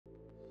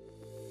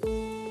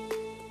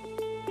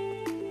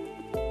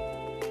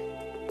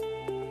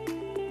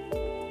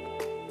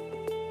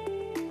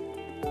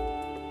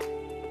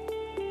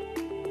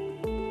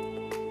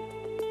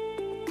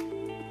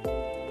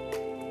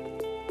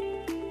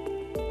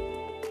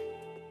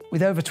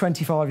With over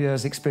 25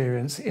 years'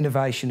 experience,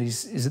 innovation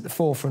is at the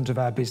forefront of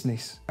our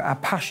business. Our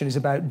passion is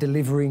about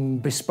delivering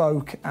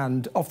bespoke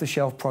and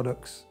off-the-shelf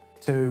products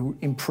to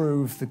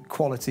improve the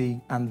quality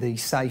and the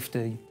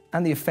safety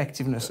and the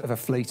effectiveness of a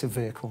fleet of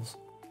vehicles.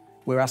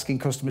 We're asking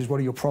customers, what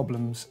are your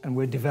problems? And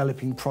we're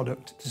developing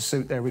product to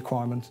suit their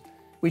requirement,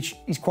 which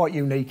is quite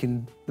unique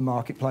in the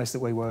marketplace that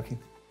we work in.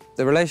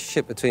 The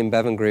relationship between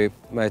Bevan Group,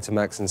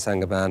 Motormax and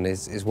Saint-Gobain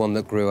is one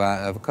that grew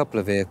out of a couple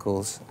of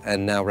vehicles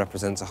and now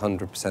represents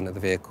 100% of the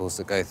vehicles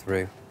that go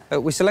through.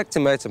 We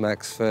selected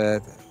Motormax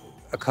for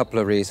a couple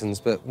of reasons,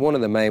 but one of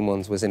the main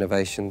ones was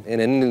innovation. In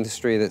an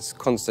industry that's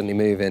constantly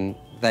moving,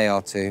 they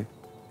are too.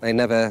 They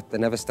never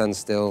stand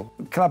still.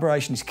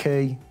 Collaboration is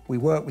key. We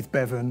work with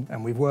Bevan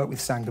and we've worked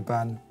with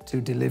Saint-Gobain to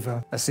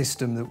deliver a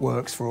system that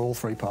works for all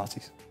three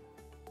parties.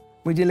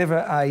 We deliver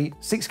a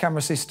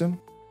 6-camera system.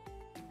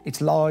 It's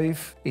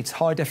live, it's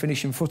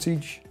high-definition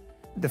footage.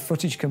 The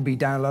footage can be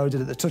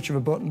downloaded at the touch of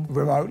a button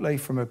remotely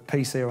from a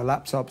PC or a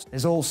laptop.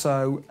 There's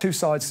also 2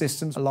 side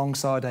systems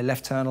alongside a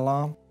left-turn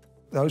alarm.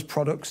 Those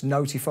products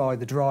notify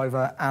the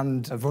driver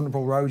and a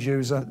vulnerable road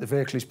user that the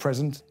vehicle is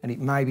present and it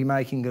may be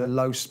making a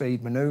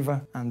low-speed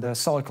manoeuvre, and a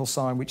cycle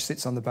sign which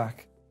sits on the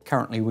back.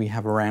 Currently we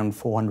have around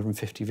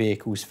 450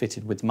 vehicles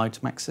fitted with the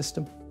Motormax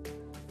system.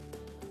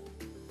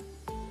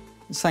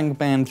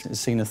 Saint-Gobain has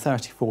seen a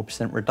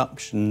 34%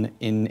 reduction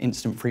in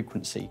incident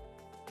frequency.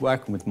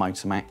 Working with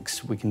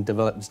Motormax, we can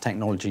develop this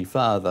technology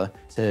further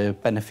to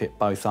benefit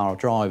both our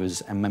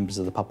drivers and members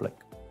of the public.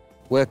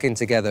 Working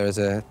together as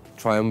a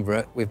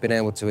triumvirate, we've been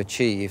able to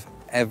achieve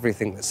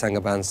everything that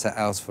Saint-Gobain set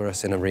out for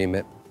us in a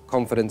remit.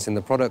 Confidence in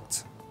the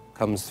product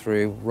comes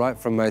through right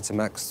from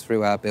Motormax,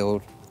 through our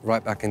build,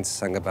 right back into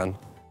Saint-Gobain.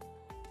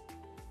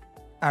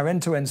 Our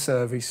end-to-end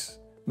service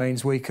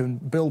means we can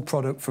build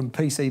product from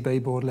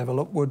PCB board level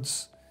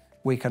upwards.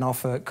 We can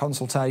offer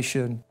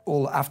consultation,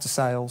 all after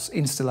sales,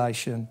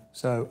 installation,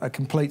 so a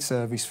complete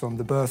service from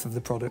the birth of the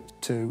product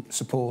to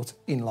support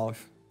in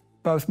life.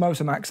 Both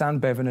Motormax and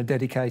Bevan are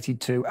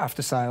dedicated to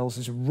after sales.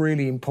 It's a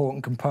really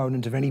important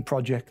component of any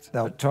project.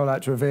 They'll toll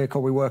out to a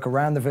vehicle, we work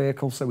around the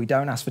vehicle so we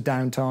don't ask for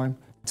downtime.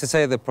 To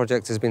say the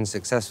project has been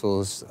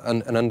successful is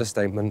an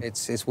understatement.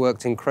 It's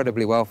worked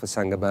incredibly well for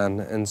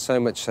Saint-Gobain, and so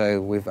much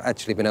so we've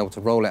actually been able to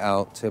roll it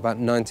out to about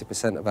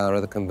 90% of our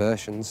other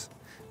conversions.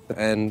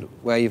 And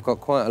where you've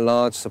got quite a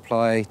large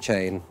supply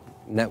chain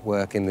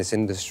network in this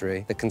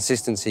industry, the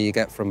consistency you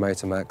get from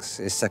Motormax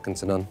is second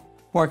to none.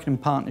 Working in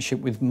partnership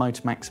with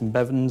Motormax and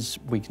Bevans,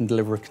 we can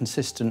deliver a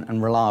consistent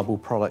and reliable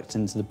product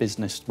into the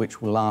business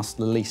which will last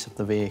the lease of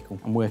the vehicle,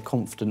 and we're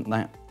confident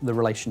that the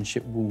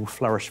relationship will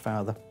flourish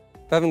further.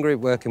 Bevan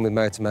Group working with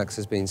Motormax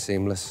has been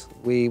seamless.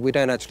 We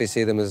don't actually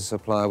see them as a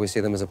supplier, we see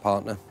them as a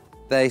partner.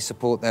 They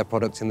support their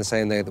product in the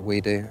same way that we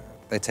do.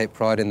 They take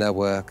pride in their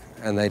work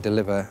and they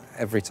deliver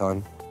every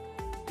time.